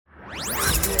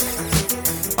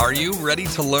Are you ready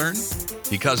to learn?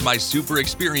 Because my super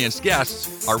experienced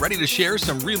guests are ready to share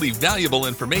some really valuable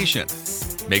information.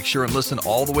 Make sure and listen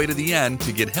all the way to the end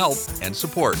to get help and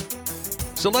support.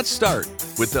 So let's start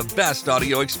with the best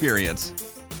audio experience.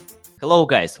 Hello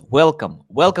guys, welcome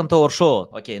to our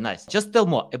show. Okay, nice. Just tell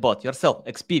more about yourself,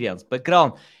 experience,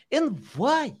 background, and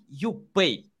why you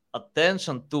pay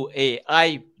attention to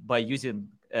AI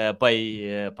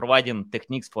by providing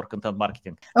techniques for content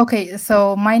marketing. Okay,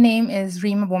 so my name is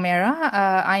Reem Abouemera.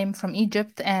 I'm from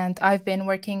Egypt and I've been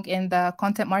working in the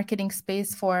content marketing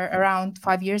space for around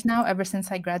 5 years now, ever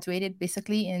since I graduated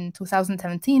basically in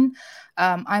 2017.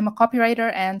 I'm a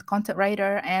copywriter and content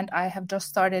writer, and I have just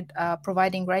started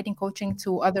providing writing coaching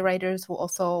to other writers who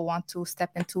also want to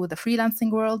step into the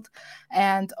freelancing world.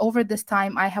 And over this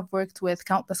time, I have worked with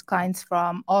countless clients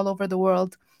from all over the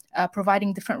world,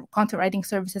 providing different content writing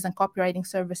services and copywriting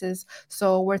services.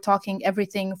 So we're talking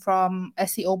everything from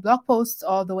SEO blog posts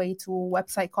all the way to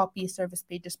website copy, service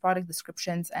pages, product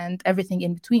descriptions, and everything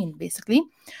in between, basically.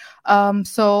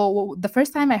 So the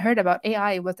first time I heard about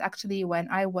AI was actually when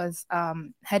I was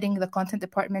heading the content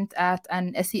department at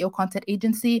an SEO content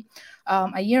agency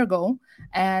a year ago.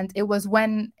 And it was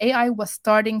when AI was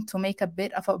starting to make a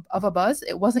bit of a buzz.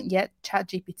 It wasn't yet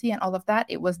ChatGPT and all of that.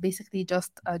 It was basically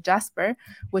just Jasper,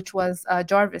 which was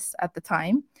Jarvis at the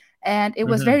time. And it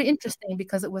was very interesting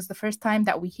because it was the first time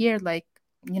that we hear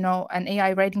an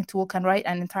AI writing tool can write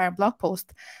an entire blog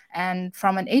post. And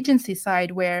from an agency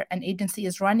side, where an agency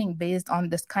is running based on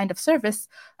this kind of service,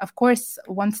 of course,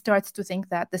 one starts to think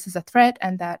that this is a threat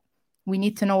and that we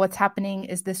need to know what's happening.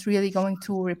 Is this really going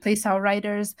to replace our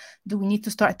writers? Do we need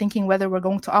to start thinking whether we're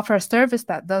going to offer a service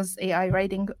that does AI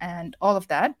writing and all of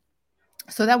that?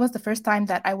 So that was the first time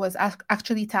that I was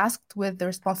actually tasked with the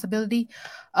responsibility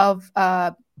of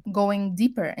going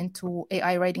deeper into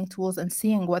AI writing tools and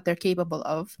seeing what they're capable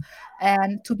of.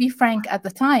 And to be frank, at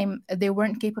the time, they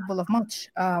weren't capable of much.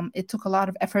 It took a lot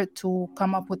of effort to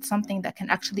come up with something that can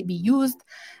actually be used.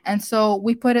 And so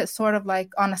we put it sort of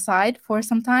like on a side for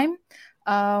some time.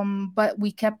 But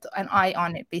we kept an eye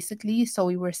on it, basically. So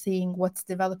we were seeing what's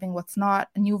developing, what's not.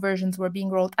 New versions were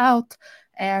being rolled out.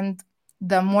 And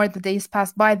the more the days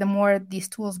passed by, the more these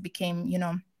tools became,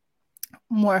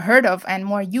 more heard of and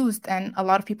more used, and a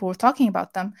lot of people were talking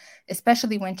about them,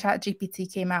 especially when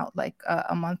ChatGPT came out like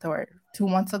a month or 2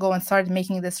 months ago and started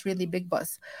making this really big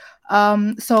buzz.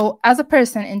 So as a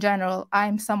person in general,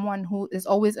 I'm someone who is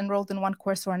always enrolled in one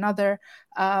course or another.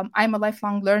 I'm a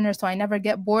lifelong learner, so I never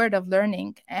get bored of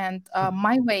learning. And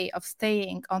my way of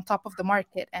staying on top of the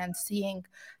market and seeing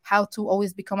how to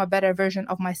always become a better version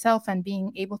of myself and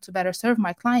being able to better serve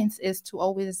my clients is to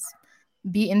always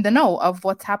be in the know of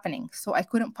what's happening. So I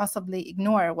couldn't possibly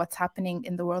ignore what's happening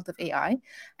in the world of AI.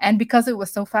 And because it was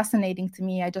so fascinating to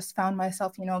me, I just found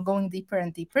myself, going deeper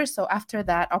and deeper. So after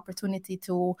that opportunity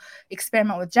to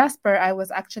experiment with Jasper, I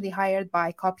was actually hired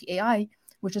by Copy AI,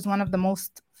 which is one of the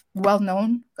most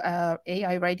well-known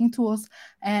AI writing tools.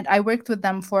 And I worked with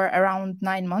them for around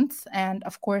 9 months. And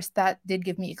of course, that did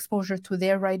give me exposure to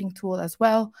their writing tool as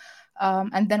well.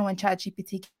 And then when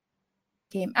ChatGPT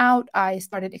came out, I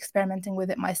started experimenting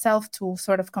with it myself to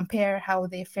sort of compare how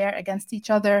they fare against each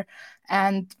other.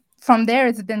 And from there,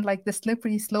 it's been like the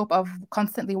slippery slope of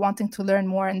constantly wanting to learn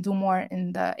more and do more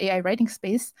in the AI writing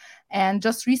space. And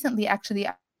just recently, actually,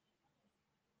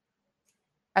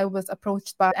 I was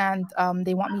approached by, and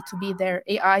they want me to be their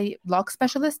AI blog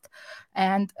specialist.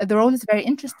 And the role is very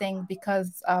interesting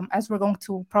because, as we're going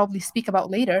to probably speak about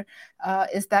later,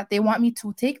 is that they want me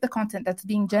to take the content that's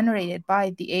being generated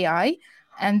by the AI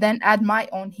and then add my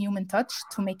own human touch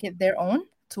to make it their own,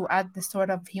 to add this sort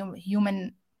of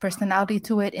human personality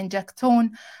to it, inject tone,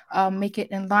 make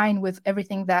it in line with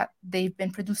everything that they've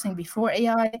been producing before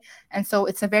AI. And so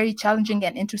it's a very challenging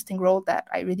and interesting role that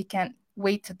I really can't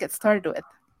wait to get started with.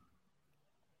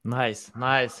 Nice.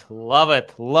 Love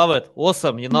it.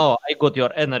 Awesome. I got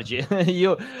your energy.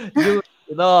 you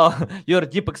your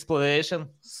deep explanation.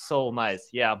 So nice.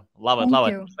 Yeah, love it.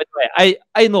 Thank you. By the way,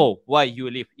 I know why you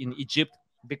live in Egypt,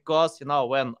 because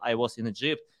when I was in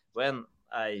Egypt, when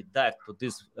I dived to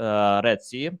this Red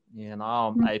Sea,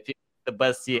 I feel the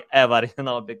best sea ever,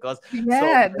 because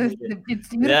it's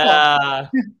beautiful. yeah,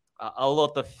 a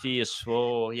lot of fish.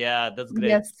 Oh, yeah, that's great.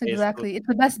 Yes, exactly. It's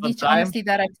the best beach, honestly,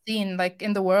 that I've seen, like,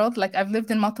 in the world. Like, I've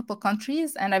lived in multiple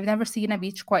countries, and I've never seen a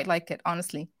beach quite like it,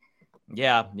 honestly.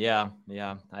 Yeah,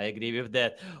 I agree with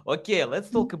that. Okay, let's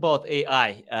talk about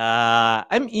AI.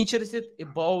 I'm interested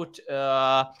about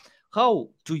how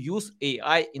to use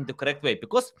AI in the correct way,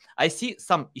 because I see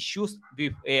some issues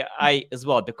with AI as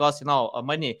well. Because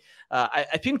many,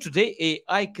 I think today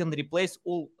AI can replace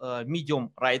all medium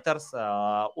writers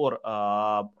or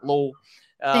low.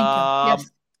 Thank you. Um,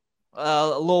 Yes,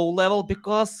 low level,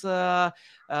 because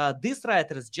these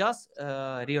writers just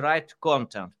rewrite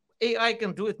content. AI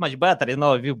can do it much better,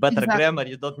 with better exactly. grammar.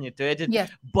 You don't need to edit,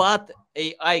 Yes, but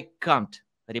AI can't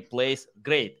replace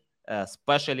great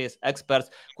specialists, experts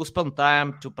who spend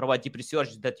time to provide deep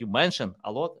research that you mentioned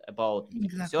a lot about deep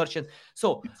exactly. research.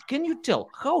 So, can you tell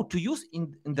how to use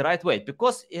in the right way?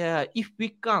 Because if we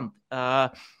can't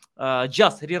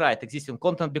just rewrite existing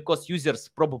content, because users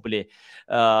probably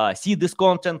see this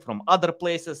content from other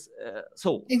places.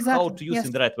 So how Exactly. to use in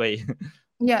Yes. the right way?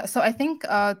 Yeah, so I think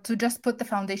to just put the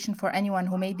foundation for anyone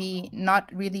who may be not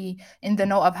really in the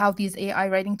know of how these AI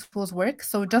writing tools work.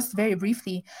 So, just very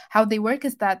briefly, how they work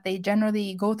is that they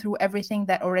generally go through everything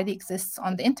that already exists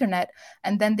on the internet,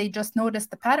 and then they just notice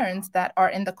the patterns that are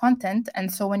in the content.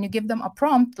 And so, when you give them a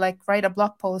prompt, like write a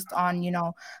blog post on,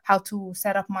 how to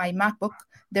set up my MacBook,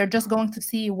 they're just going to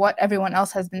see what everyone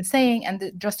else has been saying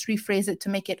and just rephrase it to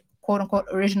make it quote unquote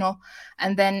original,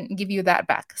 and then give you that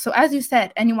back. So, as you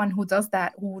said, anyone who does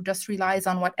that, who just relies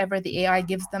on whatever the AI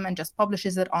gives them and just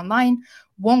publishes it online,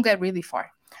 won't get really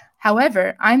far.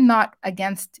 However, I'm not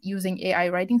against using AI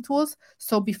writing tools.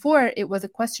 So before it was a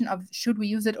question of should we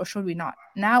use it or should we not?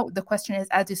 Now the question is,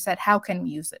 as you said, how can we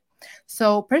use it?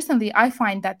 So personally, I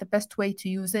find that the best way to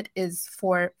use it is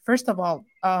for, first of all,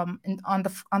 on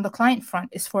the client front,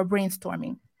 is for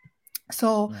brainstorming.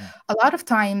 So Mhm. a lot of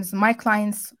times, my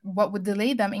clients, what would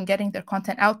delay them in getting their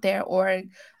content out there, or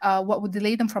what would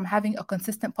delay them from having a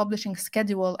consistent publishing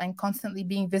schedule and constantly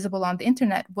being visible on the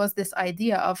internet, was this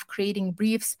idea of creating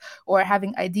briefs or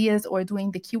having ideas or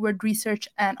doing the keyword research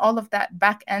and all of that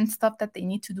back end stuff that they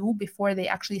need to do before they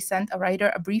actually send a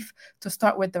writer a brief to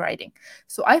start with the writing.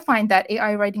 So I find that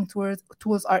AI writing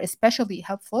tools are especially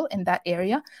helpful in that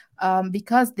area,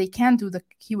 because they can do the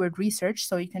keyword research.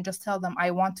 So you can just tell them,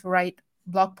 I want to write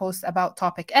blog posts about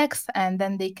topic X, and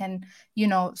then they can,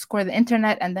 score the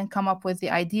internet and then come up with the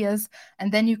ideas.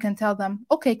 And then you can tell them,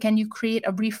 okay, can you create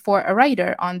a brief for a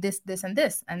writer on this, this, and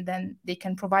this? And then they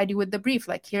can provide you with the brief,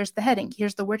 like here's the heading,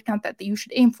 here's the word count that you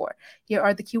should aim for, here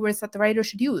are the keywords that the writer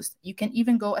should use. You can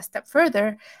even go a step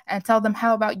further and tell them,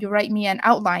 how about you write me an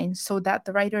outline so that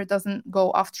the writer doesn't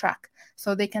go off track.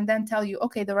 So they can then tell you,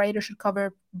 okay, the writer should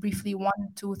cover briefly 1,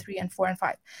 2, 3, and 4 and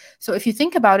 5. So if you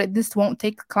think about it, this won't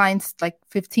take clients like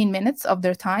 15 minutes of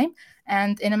their time.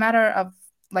 And in a matter of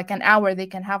like an hour, they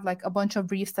can have like a bunch of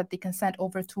briefs that they can send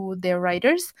over to their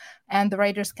writers, and the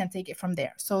writers can take it from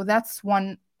there. So that's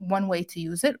one way to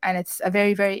use it, and it's a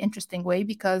very, very interesting way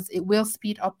because it will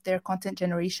speed up their content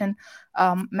generation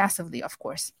massively, of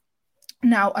course.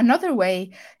 Now, another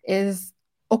way is,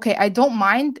 okay, I don't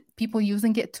mind people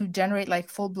using it to generate like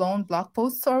full blown blog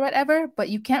posts or whatever, but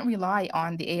you can't rely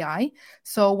on the AI.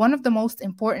 So, one of the most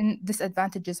important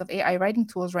disadvantages of AI writing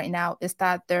tools right now is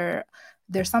that they're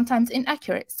sometimes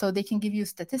inaccurate. So they can give you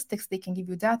statistics, they can give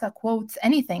you data, quotes,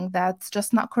 anything that's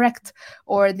just not correct,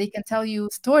 or they can tell you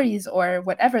stories or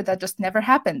whatever that just never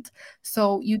happened.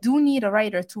 So you do need a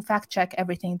writer to fact check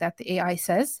everything that the AI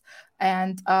says,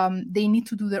 and they need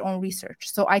to do their own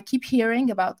research. So I keep hearing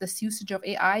about this usage of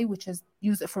AI, which is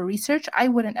use it for research. I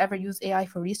wouldn't ever use AI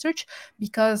for research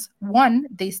because, one,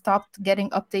 they stopped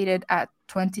getting updated at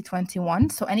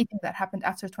 2021. So anything that happened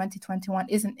after 2021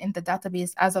 isn't in the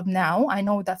database as of now. I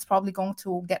know that's probably going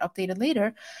to get updated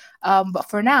later. But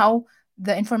for now,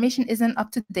 the information isn't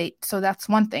up to date. So that's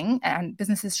one thing. And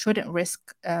businesses shouldn't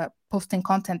risk posting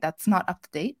content that's not up to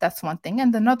date. That's one thing.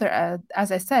 And another, as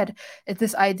I said, is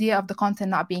this idea of the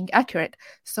content not being accurate.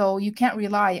 So you can't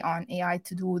rely on AI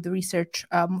to do the research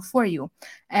for you.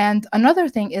 And another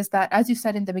thing is that, as you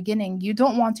said in the beginning, you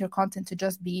don't want your content to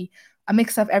just be a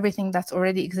mix of everything that's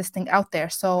already existing out there.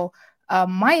 So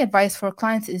my advice for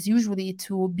clients is usually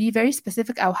to be very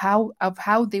specific of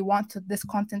how they want this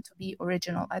content to be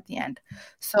original at the end.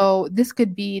 So this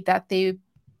could be that they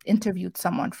interviewed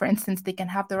someone. For instance, they can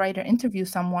have the writer interview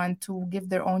someone to give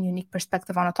their own unique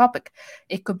perspective on a topic.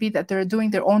 It could be that they're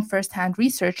doing their own firsthand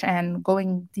research and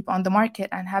going deep on the market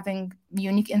and having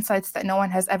unique insights that no one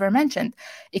has ever mentioned.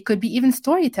 It could be even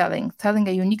storytelling, telling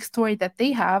a unique story that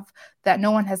they have that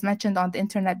no one has mentioned on the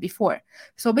internet before.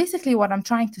 So basically, what I'm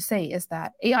trying to say is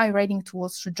that AI writing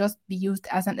tools should just be used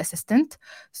as an assistant.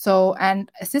 So, an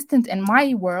assistant in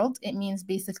my world, it means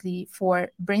basically for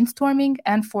brainstorming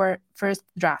and for first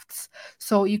drafts.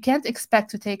 So, you can't expect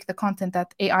to take the content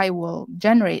that AI will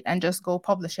generate and just go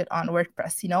publish it on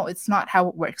WordPress. It's not how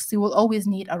it works. You will always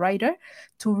need a writer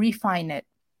to refine it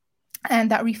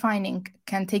And that refining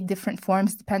can take different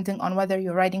forms depending on whether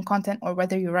you're writing content or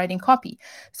whether you're writing copy.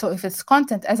 So if it's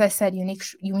content, as I said, you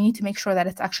need to make sure that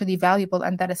it's actually valuable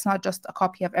and that it's not just a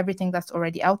copy of everything that's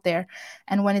already out there.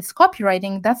 And when it's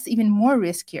copywriting, that's even more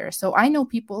riskier. So I know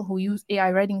people who use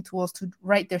AI writing tools to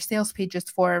write their sales pages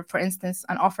for instance,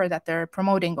 an offer that they're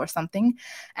promoting or something.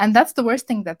 And that's the worst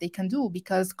thing that they can do,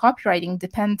 because copywriting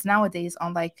depends nowadays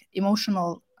on like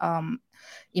emotional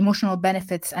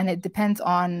benefits, and it depends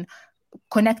on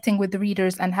connecting with the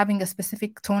readers and having a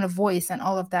specific tone of voice and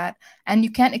all of that. And you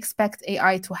can't expect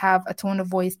AI to have a tone of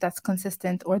voice that's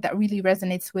consistent or that really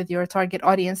resonates with your target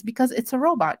audience, because it's a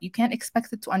robot. You can't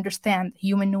expect it to understand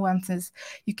human nuances.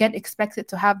 You can't expect it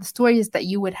to have the stories that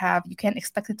you would have. You can't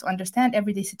expect it to understand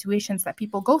everyday situations that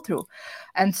people go through.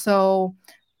 And so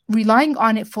relying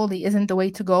on it fully isn't the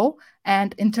way to go.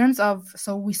 And in terms of,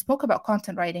 so we spoke about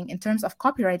content writing. In terms of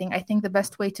copywriting, I think the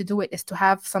best way to do it is to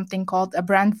have something called a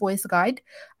brand voice guide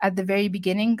at the very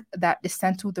beginning that is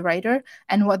sent to the writer.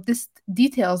 And what this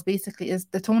details basically is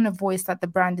the tone of voice that the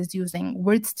brand is using,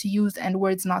 words to use and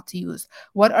words not to use.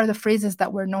 What are the phrases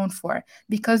that we're known for?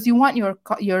 Because you want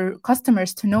your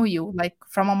customers to know you like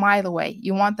from a mile away.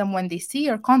 You want them, when they see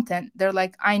your content, they're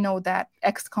like, I know that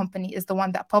X company is the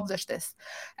one that published this.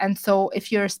 And so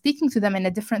if you're speaking to them in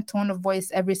a different tone of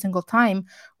voice every single time,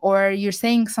 or you're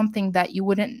saying something that you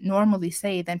wouldn't normally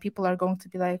say, then people are going to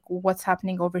be like, what's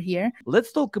happening over here?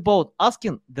 Let's talk about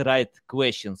asking the right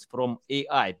questions from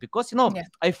AI, because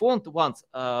I found once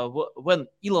when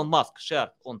Elon Musk shared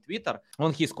on Twitter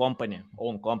on his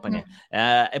own company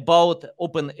about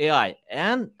OpenAI,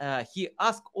 and he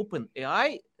asked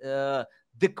OpenAI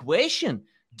the question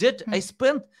that I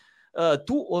spent 2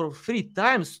 or 3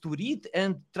 times to read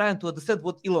and trying to understand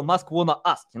what Elon Musk wanna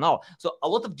ask, So a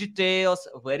lot of details,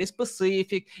 very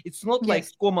specific. It's not like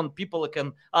common people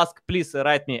can ask, please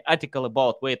write me article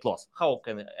about weight loss. How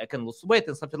can I can lose weight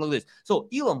and something like this. So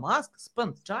Elon Musk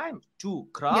spent time to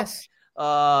craft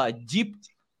deep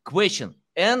question,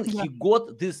 and he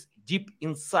got this deep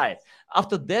insight.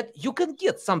 After that, you can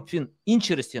get something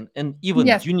interesting and even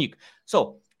unique.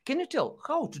 So can you tell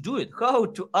how to do it? How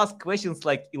to ask questions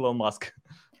like Elon Musk?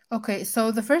 Okay,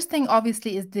 so the first thing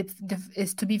obviously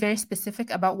is to be very specific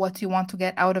about what you want to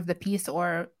get out of the piece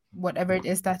or whatever it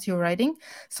is that you're writing.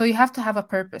 So you have to have a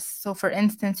purpose. So for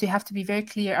instance, you have to be very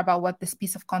clear about what this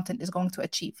piece of content is going to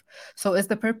achieve. So is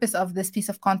the purpose of this piece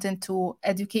of content to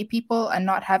educate people and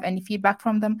not have any feedback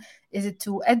from them? Is it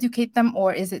to educate them,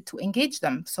 or is it to engage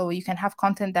them? So you can have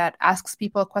content that asks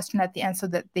people a question at the end so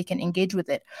that they can engage with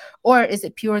it. Or is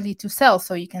it purely to sell?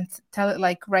 So you can tell it,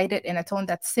 like, write it in a tone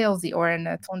that's salesy or in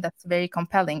a tone that's very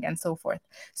compelling and so forth.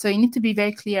 So you need to be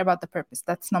very clear about the purpose.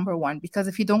 That's number one, because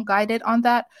if you don't guide it on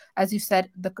that, as you said,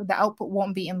 the output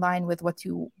won't be in line with what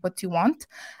you want.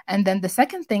 And then the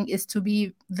second thing is to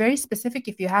be very specific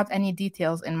if you have any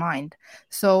details in mind.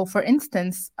 So for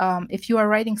instance, if you are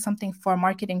writing something for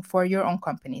marketing for your own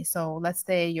company, so let's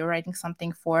say you're writing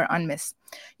something for Unmiss,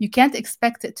 you can't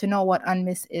expect it to know what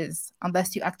Unmiss is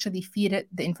unless you actually feed it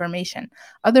the information.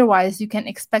 Otherwise, you can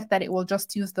expect that it will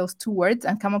just use those 2 words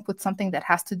and come up with something that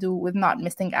has to do with not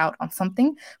missing out on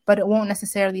something, but it won't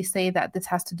necessarily say that this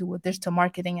has to do with digital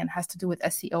marketing and has to do with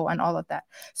SEO and all of that.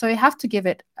 So you have to give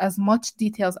it as much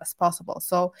details as possible.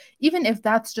 So even if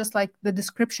that's just like the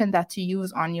description that you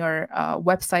use on your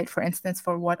website, for instance,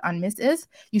 for what Unmiss is,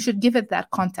 you should give it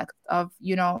that context of,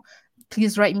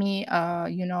 please write me,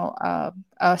 a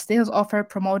sales offer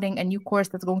promoting a new course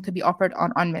that's going to be offered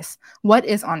on Unmiss. What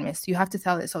is Unmiss? You have to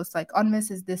tell it. So it's like,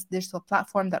 Unmiss is this digital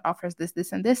platform that offers this,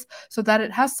 this, and this, so that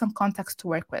it has some context to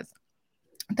work with.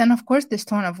 Then, of course, there's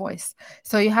tone of voice.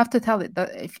 So you have to tell it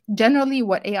that generally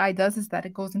what AI does is that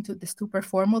it goes into the super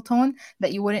formal tone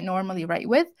that you wouldn't normally write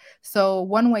with. So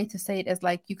one way to say it is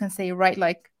like, you can say, write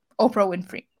like Oprah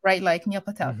Winfrey, right? Like Neil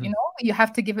Patel, you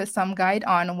have to give it some guide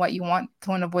on what you want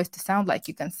tone of voice to sound like.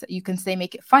 You can say,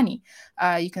 make it funny.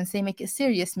 You can say, make it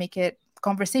serious, make it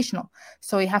conversational.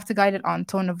 So you have to guide it on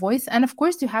tone of voice. And of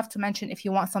course, you have to mention if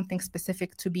you want something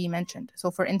specific to be mentioned. So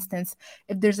for instance,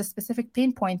 if there's a specific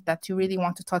pain point that you really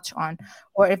want to touch on,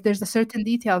 or if there's a certain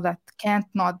detail that can't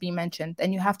not be mentioned,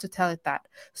 then you have to tell it that.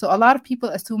 So a lot of people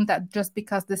assume that just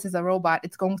because this is a robot,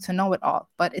 it's going to know it all,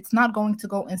 but it's not going to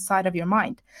go inside of your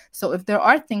mind. So if there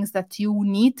are things that you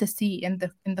need to see in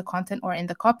the content or in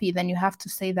the copy, then you have to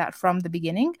say that from the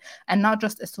beginning and not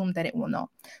just assume that it will know.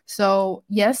 So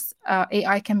yes,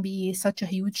 AI can be such a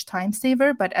huge time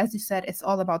saver, but as you said, it's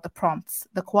all about the prompts.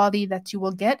 The quality that you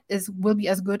will get will be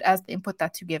as good as the input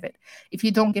that you give it. If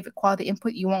you don't give it quality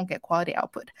input, you won't get quality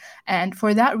output. And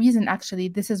for that reason, actually,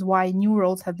 this is why new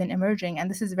roles have been emerging, and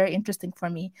this is very interesting for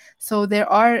me. So there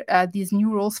are these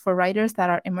new roles for writers that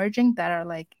are emerging that are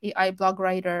like AI blog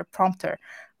writer, prompter,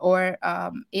 or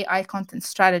AI content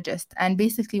strategist. And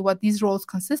basically, what these roles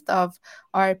consist of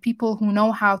are people who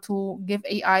know how to give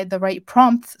AI the right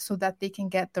prompts so that they can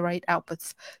get the right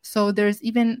outputs. So there's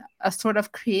even a sort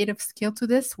of creative skill to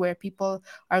this where people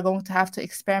are going to have to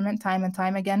experiment time and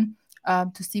time again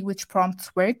to see which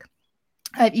prompts work.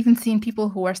 I've even seen people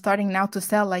who are starting now to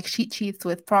sell like cheat sheets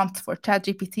with prompts for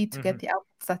ChatGPT to get the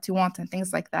outputs that you want and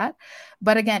things like that.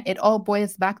 But again, it all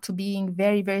boils back to being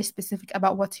very, very specific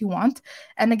about what you want.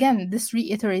 And again, this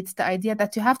reiterates the idea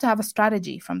that you have to have a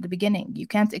strategy from the beginning. You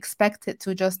can't expect it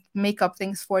to just make up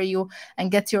things for you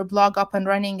and get your blog up and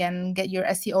running and get your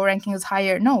SEO rankings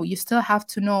higher. No, you still have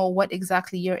to know what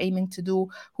exactly you're aiming to do,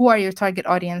 who are your target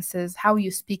audiences, how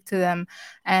you speak to them,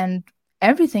 and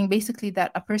everything basically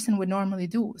that a person would normally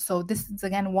do. So this is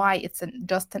again why it's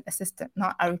just an assistant,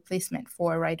 not a replacement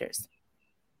for writers.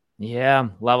 Yeah,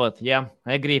 love it. Yeah,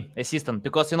 I agree. Assistant,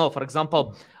 because for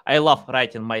example, I love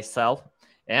writing myself,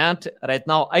 and right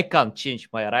now I can't change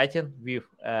my writing with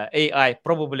AI.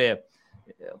 Probably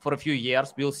for a few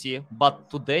years, we'll see. But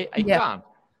today I can't.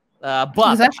 But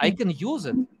I Exactly. can use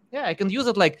it. Yeah, I can use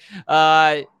it. Like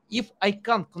if I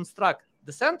can't construct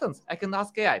the sentence, I can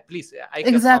ask AI, please. I have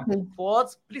some Exactly.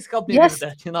 thoughts. Please help me with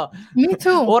Yes. that. Me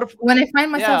too. Or When I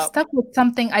find myself yeah, stuck with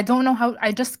something, I don't know how,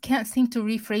 I just can't seem to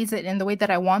rephrase it in the way that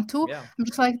I want to. yeah. I'm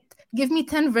just like, give me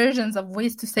 10 versions of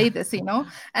ways to say this,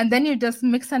 And then you just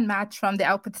mix and match from the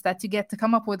outputs that you get to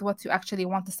come up with what you actually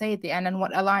want to say at the end and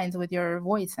what aligns with your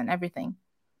voice and everything.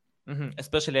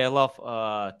 Especially, I love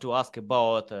to ask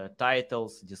about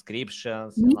titles,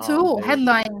 descriptions. Me too.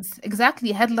 Headlines,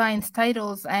 exactly. Headlines,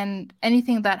 titles, and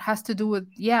anything that has to do with,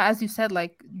 as you said,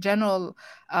 like general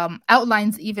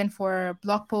outlines, even for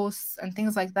blog posts and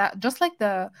things like that. Just like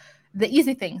the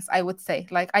easy things, I would say.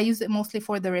 Like I use it mostly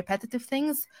for the repetitive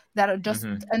things that are just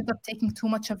end up taking too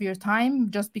much of your time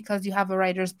just because you have a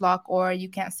writer's block or you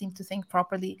can't seem to think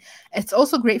properly. It's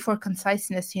also great for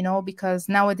conciseness, because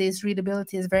nowadays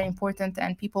readability is very important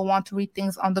and people want to read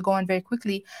things on the go and very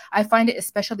quickly. I find it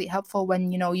especially helpful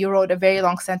when, you wrote a very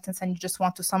long sentence and you just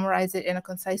want to summarize it in a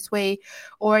concise way,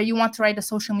 or you want to write a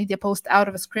social media post out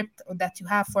of a script that you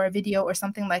have for a video or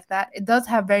something like that. It does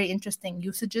have very interesting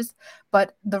usages,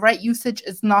 but the right usage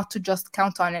is not to just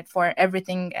count on it for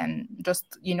everything and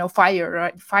just,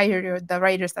 fire the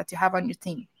writers that you have on your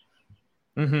team.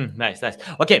 Nice.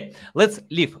 Okay, let's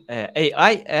leave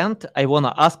AI, and I want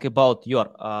to ask about your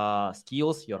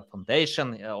skills, your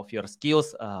foundation of your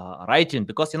skills writing,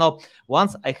 because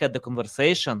once I had the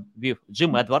conversation with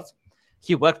Jim Edwards.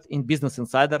 He worked in Business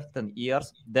Insider 10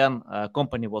 years. Then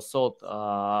company was sold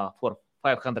for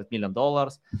 $500 million,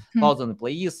 1,000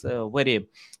 employees, very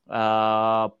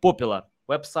popular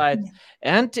website.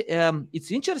 And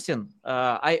it's interesting.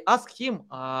 I asked him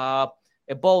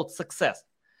about success.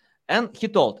 And he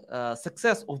told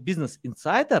success of Business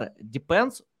Insider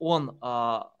depends on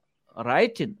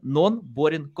writing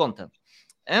non-boring content.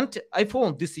 And I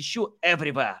found this issue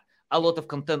everywhere. A lot of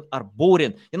content are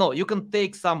boring. You can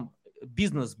take some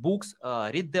business books,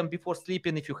 read them before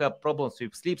sleeping if you have problems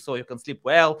with sleep, so you can sleep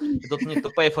well. You don't need to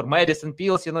pay for medicine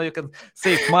pills. You can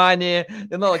save money.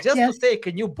 Just to take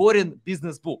a new boring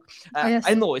business book.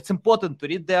 I know it's important to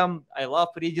read them. I love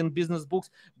reading business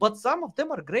books, but some of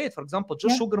them are great. For example,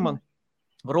 Josh Sugarman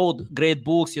wrote great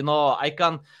books. I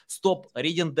can't stop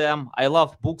reading them. I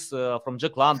love books from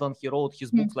Jack London. He wrote his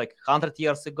books like 100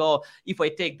 years ago. If I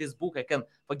take this book, I can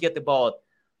forget about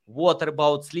water,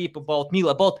 about sleep, about meal,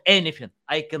 about anything.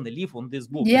 I can live on this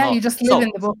book. You just live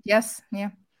in the book. Yes.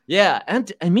 Yeah, and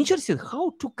I'm interested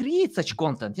how to create such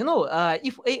content.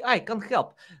 If AI can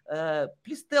help,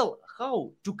 please tell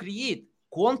how to create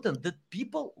content that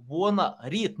people wanna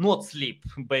read, not sleep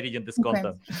by reading this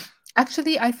content.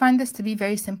 Actually, I find this to be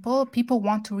very simple. People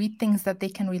want to read things that they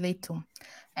can relate to.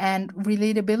 And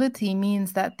relatability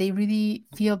means that they really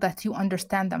feel that you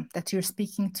understand them, that you're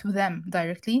speaking to them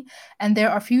directly. And there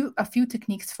are a few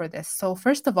techniques for this. So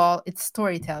first of all, it's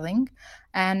storytelling.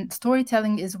 And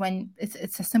storytelling is when it's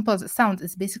as simple as it sounds.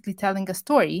 It's basically telling a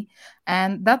story,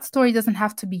 and that story doesn't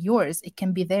have to be yours. It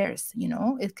can be theirs, you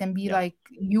know? It can be Yeah. like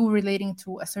you relating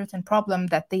to a certain problem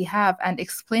that they have and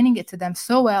explaining it to them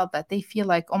so well that they feel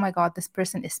like, oh my God, this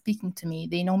person is speaking to me.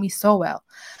 They know me so well.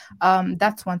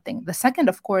 That's one thing. The second,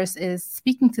 of course, is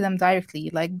speaking to them directly.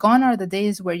 Like, gone are the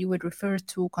days where you would refer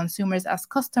to consumers as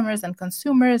customers and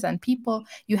consumers and people.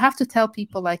 You have to tell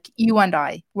people, like, you and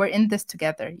I, we're in this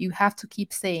together. You have to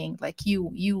keep saying, like,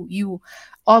 you,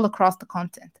 all across the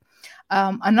content.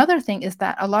 Another thing is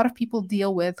that a lot of people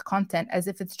deal with content as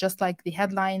if it's just like the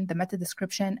headline, the meta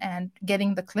description, and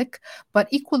getting the click. But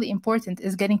equally important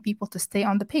is getting people to stay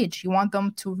on the page. You want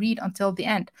them to read until the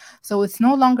end. So it's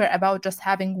no longer about just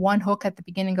having one hook at the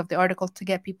beginning of the article to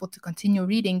get people to continue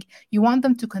reading. You want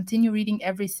them to continue reading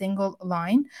every single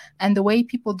line. And the way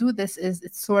people do this is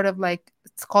it's sort of like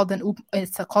it's called an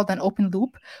open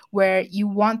loop, where you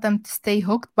want them to stay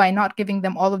hooked by not giving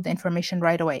them all of the information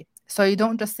right away. So you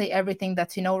don't just say everything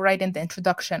that's, right in the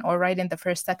introduction or right in the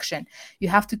first section. You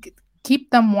have to keep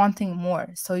them wanting more.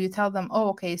 So you tell them, oh,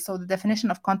 okay, so the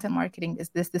definition of content marketing is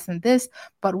this, this, and this,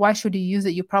 but why should you use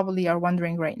it? You probably are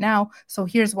wondering right now. So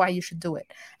here's why you should do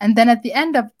it. And then at the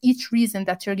end of each reason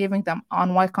that you're giving them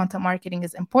on why content marketing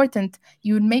is important,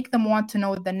 you would make them want to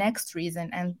know the next reason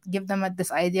and give them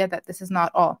this idea that this is not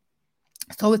all.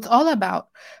 So it's all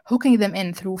about hooking them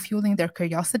in through fueling their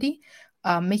curiosity,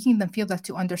 making them feel that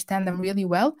you understand them really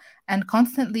well, and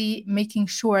constantly making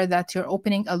sure that you're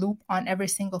opening a loop on every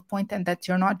single point and that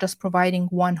you're not just providing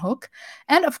one hook.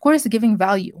 And of course, giving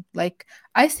value. Like,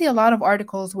 I see a lot of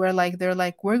articles where they're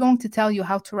like, we're going to tell you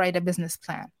how to write a business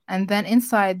plan. And then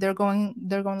inside they're going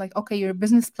like, okay, your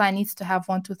business plan needs to have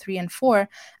 1, 2, 3, and 4.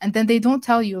 And then they don't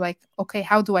tell you, like, okay,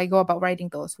 how do I go about writing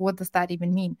those? What does that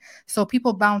even mean? So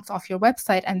people bounce off your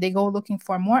website and they go looking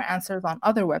for more answers on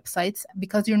other websites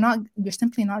because you're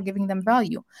simply not giving them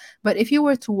value. But if you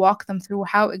were to walk them through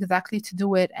how exactly to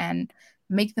do it and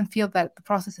make them feel that the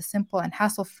process is simple and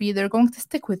hassle-free, they're going to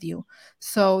stick with you.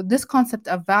 So this concept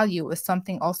of value is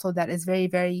something also that is very,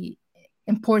 very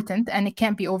important, and it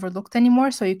can't be overlooked anymore.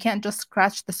 So you can't just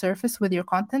scratch the surface with your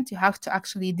content. You have to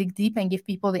actually dig deep and give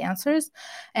people the answers.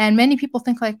 And many people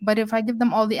think like, but if I give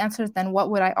them all the answers, then what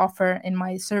would I offer in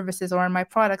my services or in my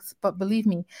products? But believe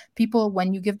me, people,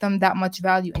 when you give them that much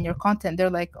value in your content, they're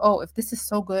like, oh, if this is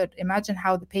so good, imagine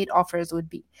how the paid offers would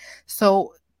be.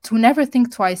 So to never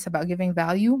think twice about giving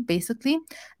value, basically.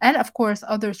 And of course,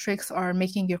 other tricks are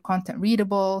making your content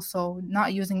readable. So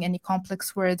not using any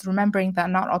complex words, remembering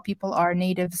that not all people are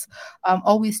natives,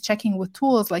 always checking with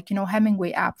tools like,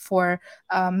 Hemingway app for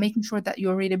making sure that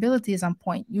your readability is on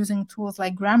point, using tools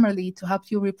like Grammarly to help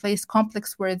you replace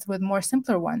complex words with more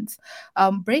simpler ones,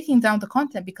 breaking down the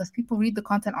content because people read the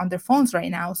content on their phones right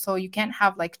now. So you can't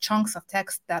have like chunks of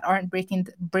text that aren't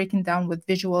breaking down with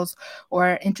visuals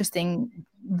or interesting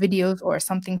videos or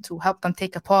something to help them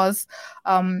take a pause.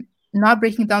 Not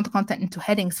breaking down the content into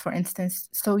headings, for instance.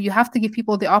 So you have to give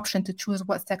people the option to choose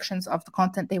what sections of the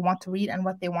content they want to read and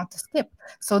what they want to skip.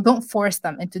 So don't force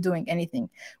them into doing anything.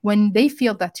 When they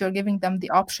feel that you're giving them the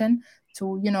option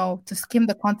to, to skim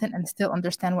the content and still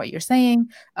understand what you're saying,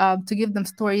 to give them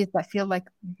stories that feel like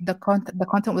the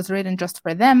content was written just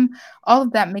for them, all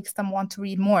of that makes them want to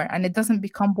read more, and it doesn't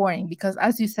become boring because,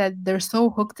 as you said, they're so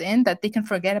hooked in that they can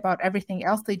forget about everything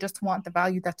else. They just want the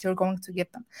value that you're going to give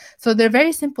them. So they're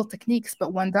very simple techniques,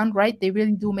 but when done right, they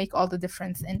really do make all the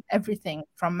difference in everything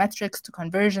from metrics to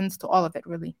conversions to all of it,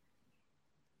 really.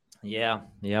 Yeah,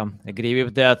 agree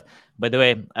with that. By the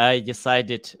way, I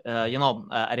decided,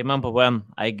 I remember when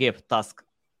I gave tasks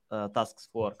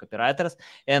for copywriters,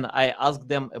 and I asked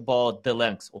them about the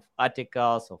length of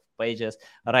articles, of pages.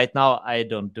 Right now, I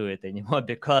don't do it anymore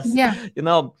because,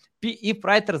 if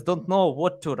writers don't know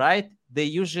what to write, they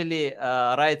usually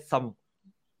write some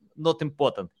not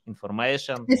important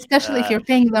information. Especially if you're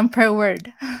paying them per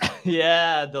word.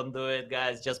 Yeah, don't do it,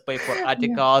 guys. Just pay for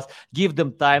articles. Give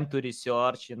them time to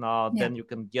research. Then you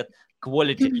can get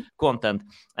quality content.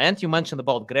 And you mentioned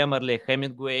about Grammarly,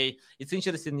 Hemingway. It's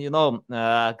interesting,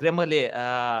 Grammarly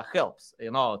helps,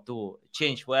 to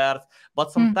change words.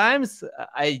 But sometimes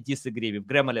I disagree with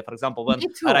Grammarly. For example, when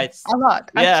I write a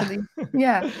lot, actually.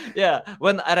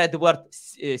 When I write the word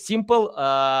simple,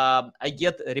 I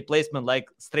get a replacement like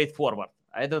straightforward.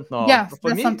 I don't know. Yes,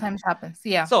 For that me, sometimes happens.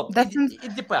 Yeah, so that's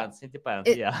it depends. It depends.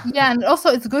 Yeah. yeah, and also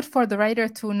it's good for the writer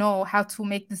to know how to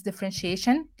make this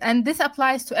differentiation. And this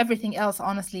applies to everything else,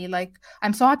 honestly. Like,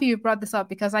 I'm so happy you brought this up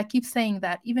because I keep saying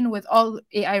that even with all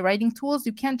AI writing tools,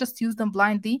 you can't just use them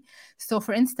blindly. So,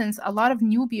 for instance, a lot of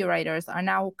newbie writers are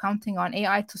now counting on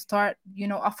AI to start,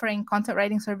 offering content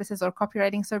writing services or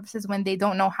copywriting services when they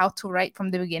don't know how to write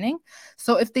from the beginning.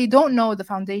 So, if they don't know the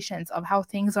foundations of how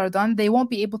things are done, they won't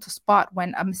be able to spot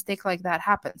when a mistake like that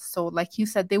happens. So, like you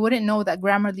said, they wouldn't know that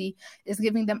Grammarly is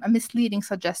giving them a misleading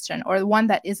suggestion or one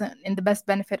that isn't in the best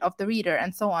benefit of the reader,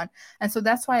 and so on. And so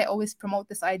that's why I always promote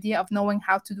this idea of knowing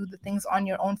how to do the things on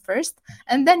your own first,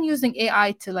 and then using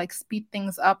AI to like speed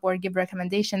things up or give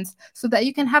recommendations so that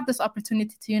you can have this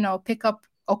opportunity to, pick up,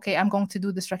 okay, I'm going to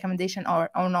do this recommendation, or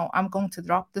oh no, I'm going to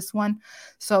drop this one.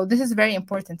 So this is very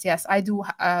important. Yes, I do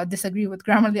disagree with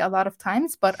Grammarly a lot of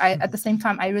times, but at the same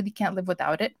time, I really can't live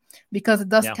without it because it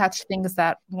does Yeah. catch things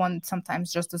that one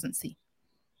sometimes just doesn't see.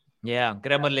 Yeah,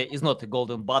 Grammarly is not a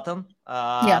golden button.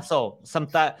 Yeah. So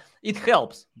sometimes it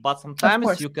helps, but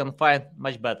sometimes you can find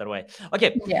much better way.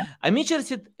 Okay. Yeah. I'm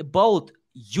interested about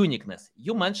uniqueness.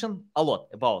 You mentioned a lot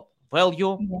about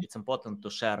value. Yeah. It's important to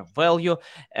share value.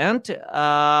 And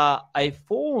I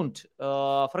found,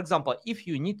 for example, if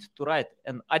you need to write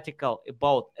an article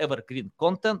about evergreen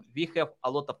content, we have a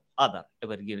lot of other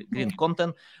evergreen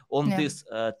content on this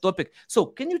topic. So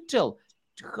can you tell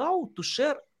how to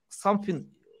share something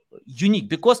unique?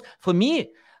 Because for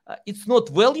me, it's not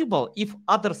valuable if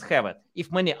others have it.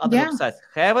 If many other websites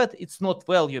have it, it's not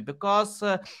value because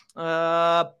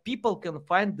people can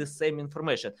find the same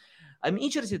information. I'm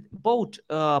interested about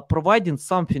providing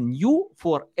something new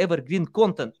for evergreen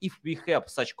content if we have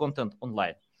such content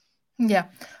online. Yeah.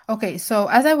 Okay. So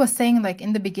as I was saying, like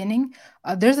in the beginning,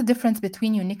 there's a difference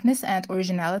between uniqueness and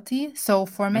originality. So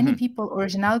for many people,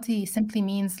 originality simply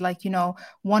means like,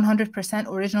 100%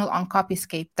 original on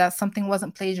Copyscape, that something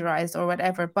wasn't plagiarized or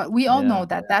whatever. But we all know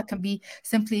that that can be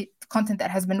simply content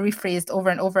that has been rephrased over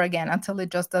and over again until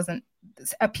it just doesn't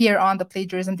appear on the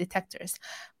plagiarism detectors.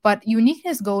 But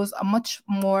uniqueness goes a much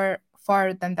more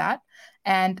far than that.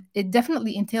 And it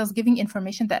definitely entails giving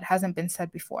information that hasn't been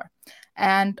said before.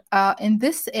 And in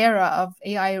this era of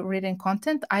AI written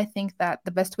content, I think that the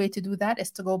best way to do that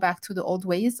is to go back to the old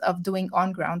ways of doing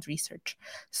on-ground research.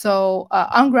 So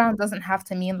on-ground doesn't have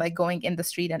to mean like going in the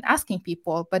street and asking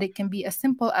people, but it can be as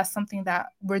simple as something that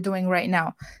we're doing right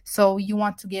now. So you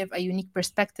want to give a unique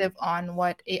perspective on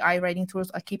what AI writing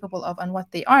tools are capable of and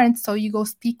what they aren't. So you go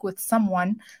speak with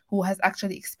someone who has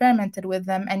actually experimented with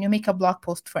them, and you make a blog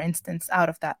post, for instance, out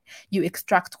of that. You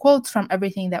extract quotes from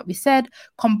everything that we said,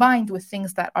 combined with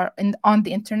things that are on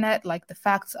the internet, like the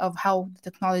facts of how the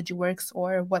technology works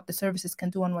or what the services can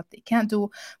do and what they can't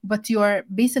do. But you're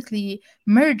basically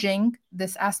merging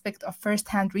this aspect of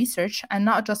firsthand research and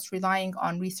not just relying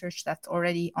on research that's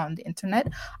already on the internet.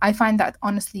 I find that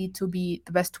honestly to be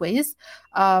the best ways.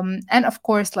 And of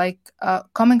course, like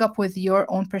coming up with your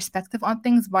own perspective on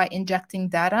things by injecting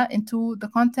data into the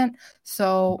content.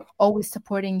 So always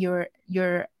supporting your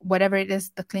whatever it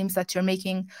is, the claims that you're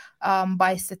making,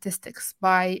 by statistics,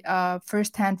 by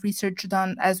firsthand research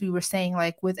done, as we were saying,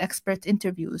 like with expert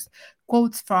interviews,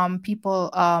 quotes from people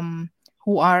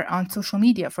who are on social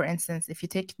media, for instance, if you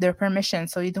take their permission.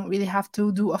 So you don't really have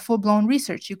to do a full-blown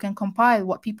research. You can compile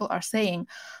what people are saying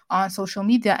on social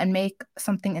media and make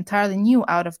something entirely new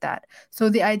out of that. So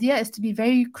the idea is to be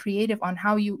very creative on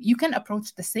how you can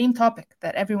approach the same topic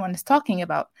that everyone is talking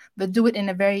about, but do it in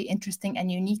a very interesting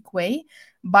and unique way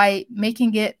by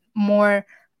making it more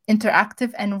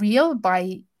interactive and real,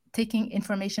 by taking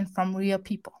information from real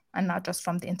people and not just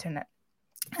from the internet.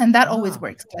 And that always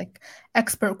works. Like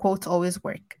expert quotes always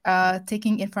work.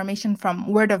 Taking information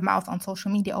from word of mouth on social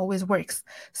media always works.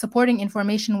 Supporting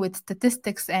information with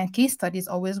statistics and case studies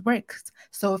always works.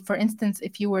 So for instance,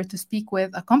 if you were to speak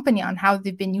with a company on how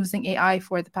they've been using AI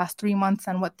for the past 3 months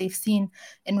and what they've seen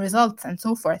in results and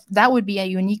so forth, that would be a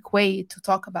unique way to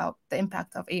talk about the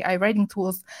impact of AI writing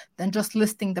tools than just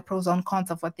listing the pros and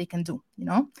cons of what they can do,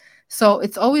 So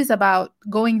it's always about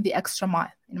going the extra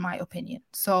mile, in my opinion.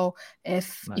 So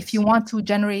if you want to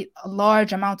generate a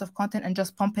large amount of content and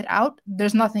just pump it out,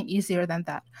 there's nothing easier than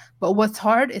that. But what's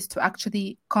hard is to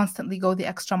actually constantly go the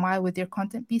extra mile with your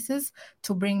content pieces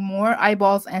to bring more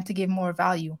eyeballs and to give more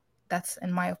value. That's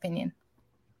in my opinion.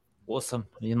 Awesome.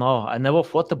 I never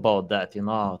thought about that,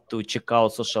 to check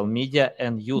out social media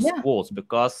and use quotes,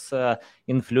 because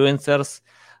influencers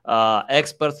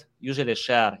experts usually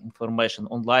share information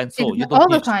online, so you don't All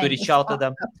the need to time. reach out to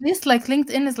them. A place like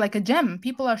LinkedIn is like a gem.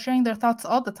 People are sharing their thoughts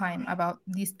all the time about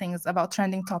these things, about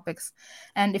trending topics.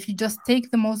 And if you just take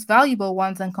the most valuable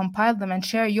ones and compile them and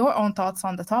share your own thoughts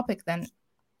on the topic, then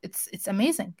it's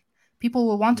amazing. People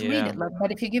will want to read Yeah, it.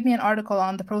 But if you give me an article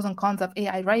on the pros and cons of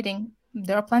AI writing,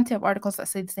 there are plenty of articles that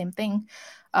say the same thing.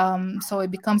 So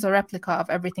it becomes a replica of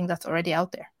everything that's already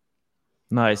out there.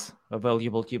 nice, a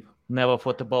valuable tip. Never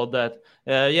thought about that.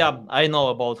 Yeah, I know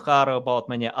about Haro, about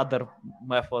many other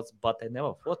methods, but I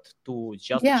never thought to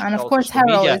just Yeah, and check of out course social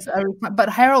Haro media. is but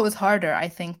Haro is harder, I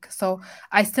think. So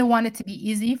I still want it to be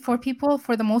easy for people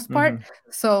for the most part. Mhm.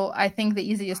 So I think the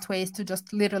easiest way is to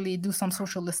just literally do some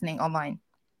social listening online.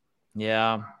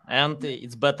 Yeah, and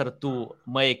it's better to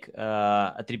make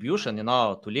attribution,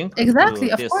 to link Exactly,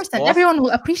 to of this course, and post. everyone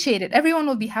will appreciate it. Everyone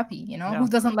will be happy, Yeah, who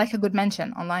doesn't like a good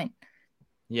mention online.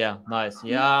 yeah, nice.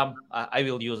 Yeah, I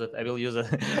will use it. I will use it.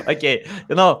 Okay,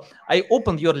 I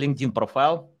opened your LinkedIn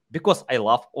profile because I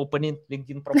love opening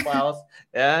LinkedIn profiles,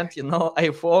 and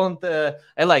I found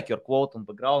I like your quote on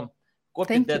background. Copy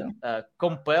Thank that you.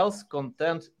 compels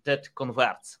content that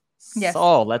converts. Yes.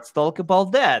 So let's talk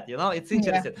about that. It's Yeah.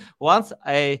 interesting. Once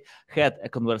I had a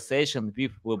conversation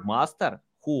with webmaster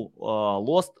who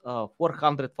lost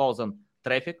 400,000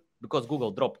 traffic because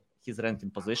Google dropped his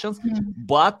ranking positions, Mm.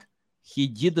 but he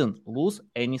didn't lose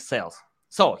any sales.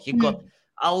 So he got Mm.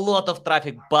 a lot of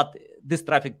traffic, but this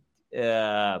traffic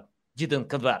didn't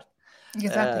convert. Uh,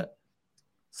 Exactly.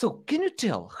 so can you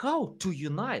tell how to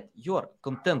unite your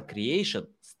content creation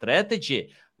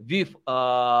strategy with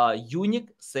a unique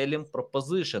selling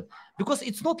proposition? Because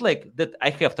it's not like that I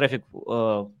have traffic.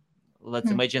 Let's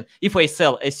Mm. imagine if I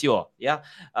sell SEO, yeah.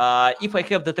 If I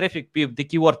have the traffic with the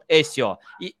keyword SEO,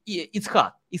 it's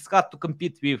hard. It's hard to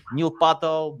compete with Neil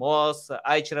Patel, Moz,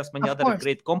 Ahrefs, many Of other course.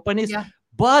 great companies. Yeah.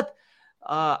 But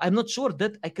I'm not sure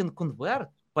that I can convert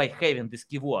by having this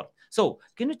keyword. So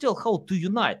can you tell how to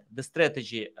unite the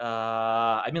strategy?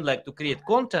 Like to create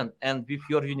content and with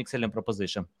your unique selling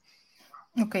proposition.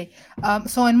 Okay.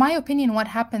 So in my opinion, what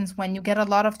happens when you get a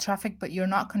lot of traffic but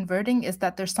you're not converting is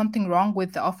that there's something wrong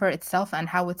with the offer itself and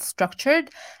how it's structured.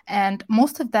 And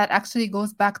most of that actually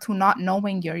goes back to not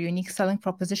knowing your unique selling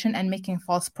proposition and making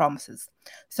false promises.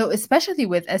 So especially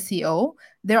with SEO,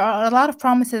 there are a lot of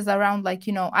promises around like,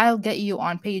 I'll get you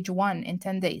on page 1 in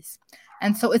 10 days.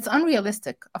 And so it's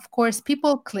unrealistic. Of course,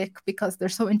 people click because they're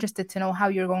so interested to know how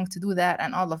you're going to do that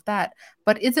and all of that.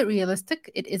 But is it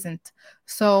realistic? It isn't.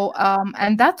 So,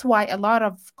 and that's why a lot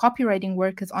of copywriting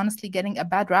work is honestly getting a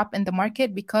bad rap in the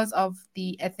market because of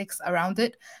the ethics around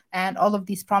it and all of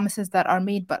these promises that are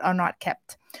made but are not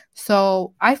kept.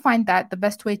 So, I find that the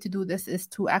best way to do this is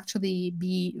to actually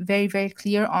be very, very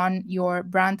clear on your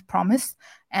brand promise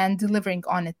and delivering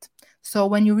on it. So,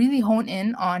 when you really hone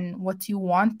in on what you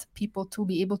want people to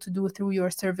be able to do through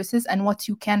your services and what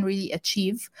you can really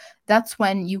achieve, that's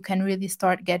when you can really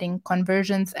start getting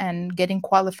conversions and getting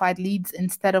qualified leads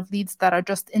instead of leads that are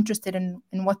just interested in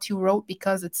what you wrote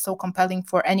because it's so compelling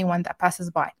for anyone that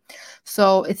passes by.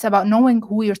 So it's about knowing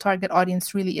who your target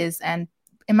audience really is and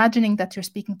imagining that you're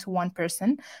speaking to one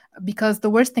person, because the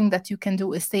worst thing that you can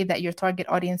do is say that your target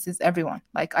audience is everyone.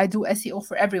 Like, I do SEO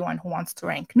for everyone who wants to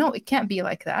rank. No, it can't be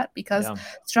like that, because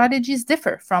strategies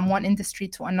differ from one industry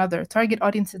to another. Target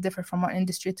audiences differ from one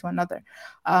industry to another.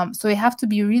 So you have to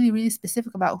be really, really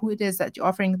specific about who it is that you're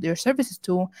offering your services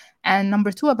to. And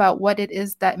number two, about what it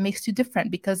is that makes you different,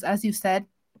 because as you said,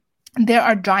 there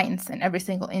are giants in every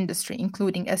single industry,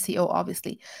 including SEO,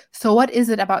 obviously. So what is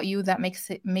it about you that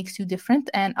makes you different?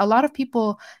 And a lot of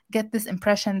people get this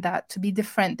impression that to be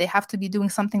different, they have to be doing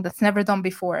something that's never done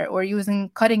before, or using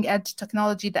cutting edge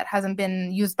technology that hasn't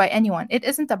been used by anyone. It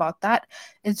isn't about that.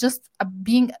 It's just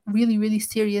being really, really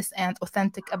serious and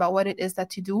authentic about what it is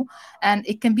that you do. And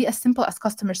it can be as simple as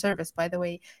customer service, by the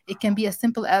way. It can be as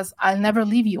simple as, I'll never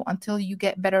leave you until you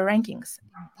get better rankings.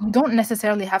 You don't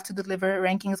necessarily have to deliver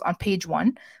rankings on page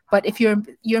 1, but if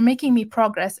you're making me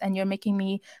progress and you're making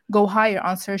me go higher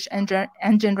on search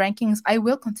engine rankings, I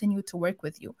will continue to work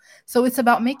with you. So it's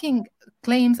about making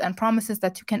claims and promises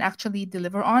that you can actually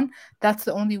deliver on. That's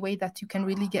the only way that you can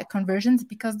really get conversions,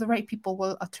 because the right people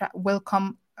will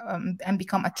come and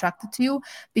become attracted to you,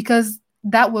 because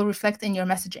that will reflect in your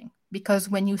messaging. Because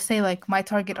when you say, like, my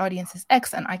target audience is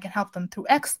X and I can help them through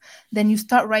X, then you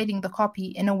start writing the copy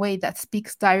in a way that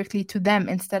speaks directly to them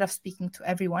instead of speaking to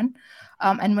everyone.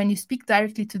 And when you speak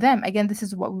directly to them, again, this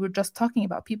is what we were just talking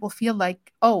about. People feel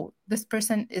like, oh, this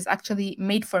person is actually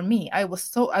made for me. I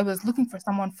was looking for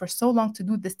someone for so long to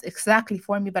do this exactly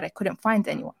for me, but I couldn't find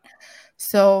anyone.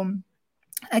 So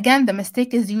Again, the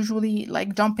mistake is usually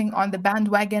like jumping on the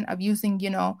bandwagon of using,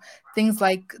 things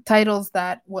like titles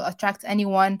that will attract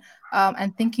anyone,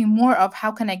 and thinking more of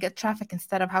how can I get traffic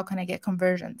instead of how can I get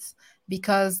conversions,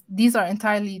 because these are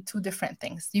entirely two different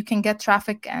things. You can get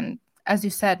traffic and, as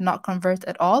you said, not convert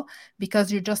at all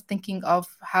because you're just thinking of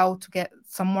how to get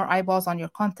some more eyeballs on your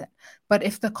content. But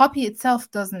if the copy itself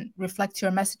doesn't reflect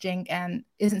your messaging and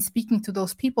isn't speaking to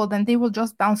those people, then they will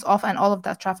just bounce off and all of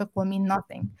that traffic will mean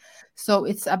nothing. So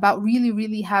it's about really,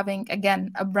 really having,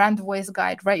 again, a brand voice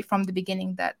guide right from the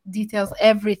beginning that details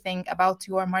everything about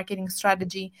your marketing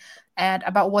strategy and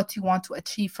about what you want to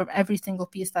achieve from every single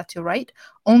piece that you write.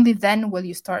 Only then will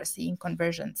you start seeing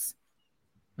conversions.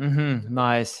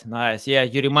 Nice, nice. Yeah,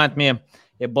 you remind me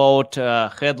about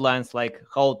headlines like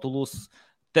how to lose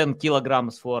 10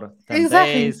 kilograms for 10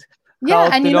 Exactly. days, Yeah,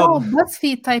 how and to learn.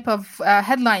 BuzzFeed type of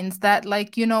headlines that,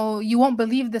 like, you won't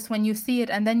believe this when you see it,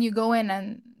 and then you go in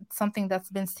and it's something that's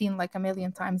been seen like a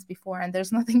million times before, and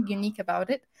there's nothing unique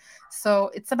about it. So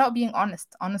it's about being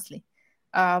honest, honestly,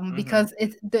 because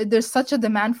there's such a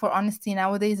demand for honesty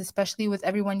nowadays, especially with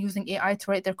everyone using AI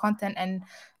to write their content and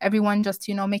everyone just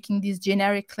making these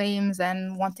generic claims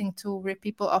and wanting to rip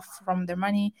people off from their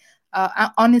money.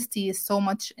 Honesty is so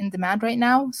much in demand right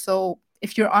now. So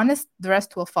if you're honest, the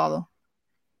rest will follow.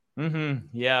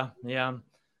 Yeah, yeah,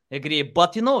 agree.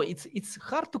 But it's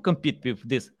hard to compete with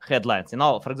these headlines.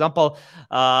 For example,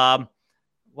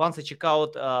 once I check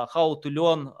out how to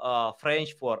learn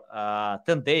French for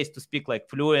 10 days to speak like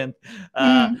fluent,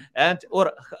 and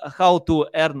or how to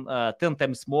earn 10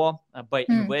 times more by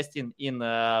investing in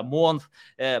a month.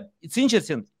 It's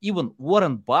interesting. Even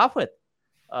Warren Buffett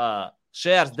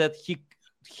shares that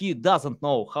he doesn't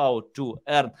know how to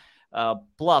earn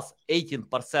plus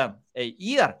 18% a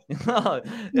year. One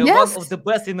of Yes. the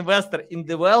best investor in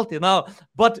the world.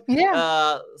 But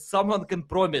Yeah. someone can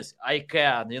promise I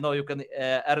can. You can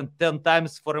earn 10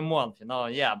 times for a month.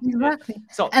 Yeah. Exactly.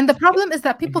 So And the problem is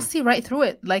that people see right through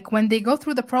it. Like when they go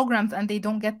through the programs and they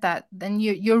don't get that, then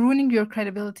you're ruining your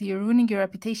credibility, you're ruining your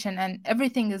reputation, and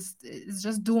everything is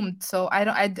just doomed. So I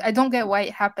don't get why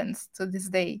it happens to this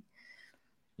day.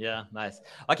 Yeah, nice.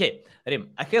 Okay, Reem,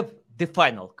 I have the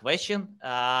final question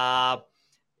about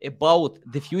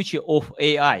the future of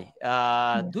AI.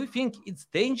 Do you think it's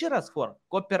dangerous for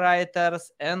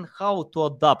copywriters, and how to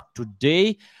adapt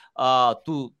today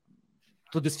to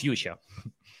this future?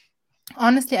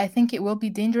 Honestly, I think it will be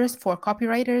dangerous for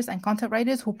copywriters and content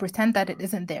writers who pretend that it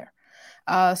isn't there.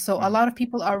 So a lot of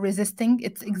people are resisting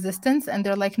its existence and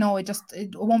they're like, no, it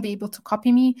won't be able to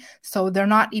copy me. So they're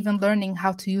not even learning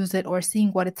how to use it or seeing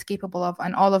what it's capable of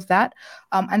and all of that.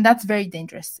 And that's very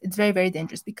dangerous. It's very, very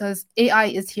dangerous because AI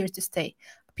is here to stay.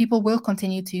 People will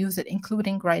continue to use it,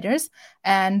 including writers,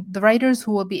 and the writers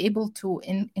who will be able to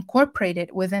incorporate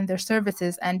it within their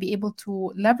services and be able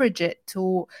to leverage it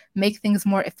to make things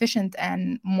more efficient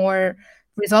and more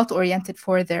result oriented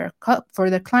for their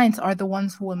clients are the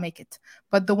ones who will make it.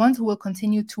 But the ones who will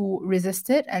continue to resist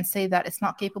it and say that it's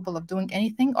not capable of doing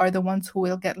anything are the ones who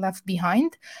will get left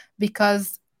behind,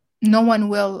 because no one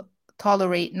will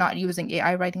tolerate not using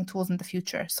AI writing tools in the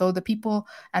future. So the people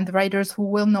and the writers who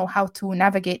will know how to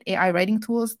navigate AI writing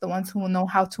tools, the ones who will know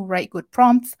how to write good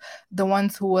prompts, the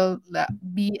ones who will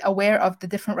be aware of the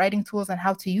different writing tools and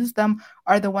how to use them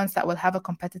are the ones that will have a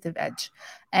competitive edge.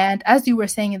 And as you were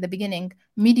saying in the beginning,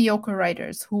 mediocre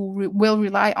writers who will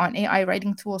rely on AI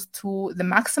writing tools to the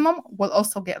maximum will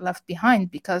also get left behind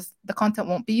because the content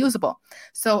won't be usable.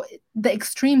 So the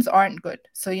extremes aren't good.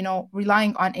 So,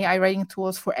 relying on AI writing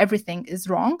tools for everything is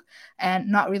wrong, and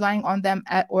not relying on them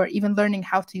or even learning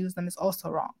how to use them is also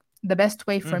wrong. The best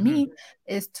way for me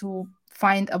is to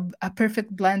find a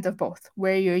perfect blend of both,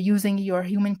 where you're using your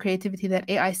human creativity that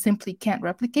AI simply can't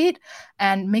replicate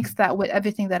and mix that with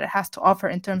everything that it has to offer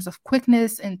in terms of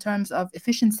quickness, in terms of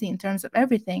efficiency, in terms of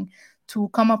everything, to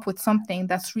come up with something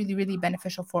that's really, really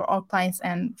beneficial for all clients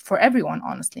and for everyone,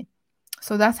 honestly.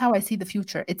 So that's how I see the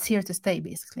future. It's here to stay,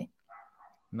 basically.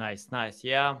 Nice, nice.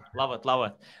 Yeah, love it, love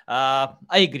it.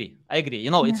 I agree.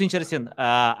 It's interesting.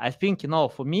 I think,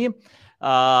 for me,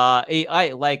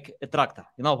 AI like a tractor.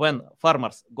 When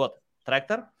farmers got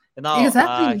tractor,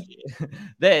 Exactly.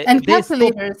 they And they stop.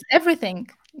 calculators, everything.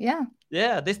 Yeah.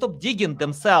 Yeah, they stop digging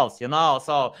themselves.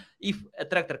 So if a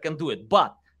tractor can do it,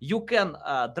 but you can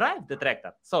drive the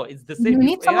tractor, so it's the You same with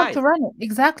need someone AI. to run it.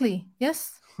 Exactly.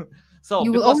 Yes. So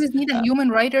You will because always need a human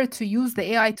writer to use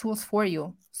the AI tools for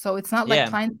you. So it's not like yeah.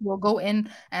 clients will go in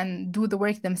and do the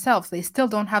work themselves. They still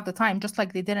don't have the time, just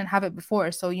like they didn't have it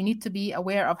before. So you need to be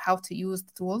aware of how to use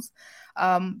the tools.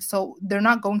 So they're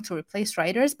not going to replace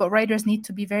writers, but writers need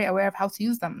to be very aware of how to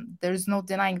use them. There's no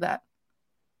denying that.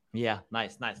 Yeah,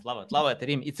 nice. Love it,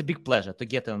 Reem. It's a big pleasure to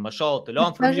get on my show, to The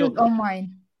learn from pleasure is you. all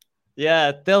mine.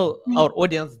 Yeah, tell Thank- our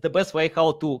audience the best way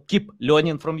how to keep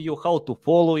learning from you, how to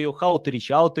follow you, how to reach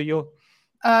out to you.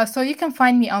 So you can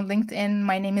find me on LinkedIn.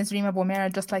 My name is Reem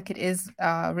Abouemera, just like it is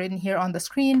written here on the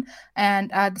screen.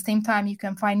 And at the same time, you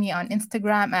can find me on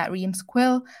Instagram at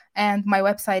reemsquill. And my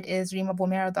website is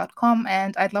reemabouemera.com.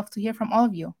 And I'd love to hear from all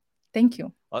of you. Thank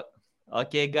you.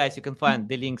 Okay, guys, you can find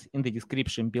the links in the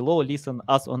description below. Listen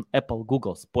us on Apple,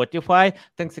 Google, Spotify.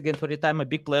 Thanks again for your time. A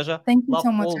big pleasure. Thank you Love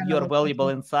so much, all your Anna. valuable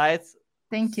insights.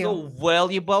 Thank you. So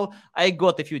valuable. I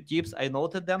got a few tips. I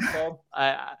noted them. So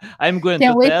I'm going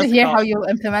Can't to wait test to hear how you'll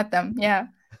implement them. Yeah.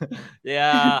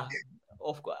 Yeah,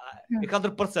 of course,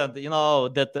 100%. You know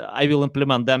that I will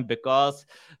implement them because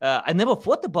I never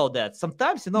thought about that.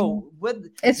 Sometimes, you know,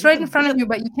 when It's you right can in front of get- you,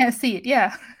 but you can't see it.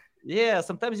 Yeah. yeah,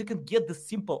 sometimes you can get the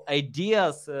simple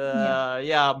ideas.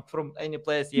 Yeah, from any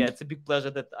place. Yeah, it's a big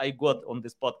pleasure that I got on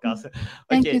this podcast.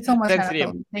 Thank Okay, you so much, thanks, Anatoly.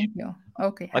 Reem. Thank you.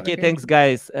 Okay. Have a Okay, great thanks,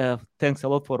 day. guys. Thanks a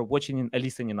lot for watching and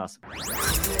listening us.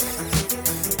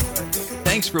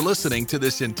 Thanks for listening to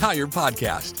this entire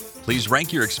podcast. Please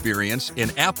rank your experience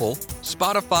in Apple,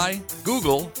 Spotify,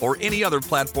 Google, or any other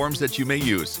platforms that you may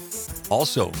use.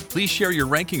 Also, please share your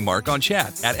ranking mark on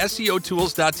chat at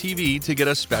SEOtools.tv to get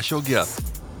a special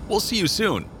gift. We'll see you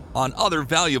soon on other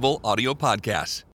valuable audio podcasts.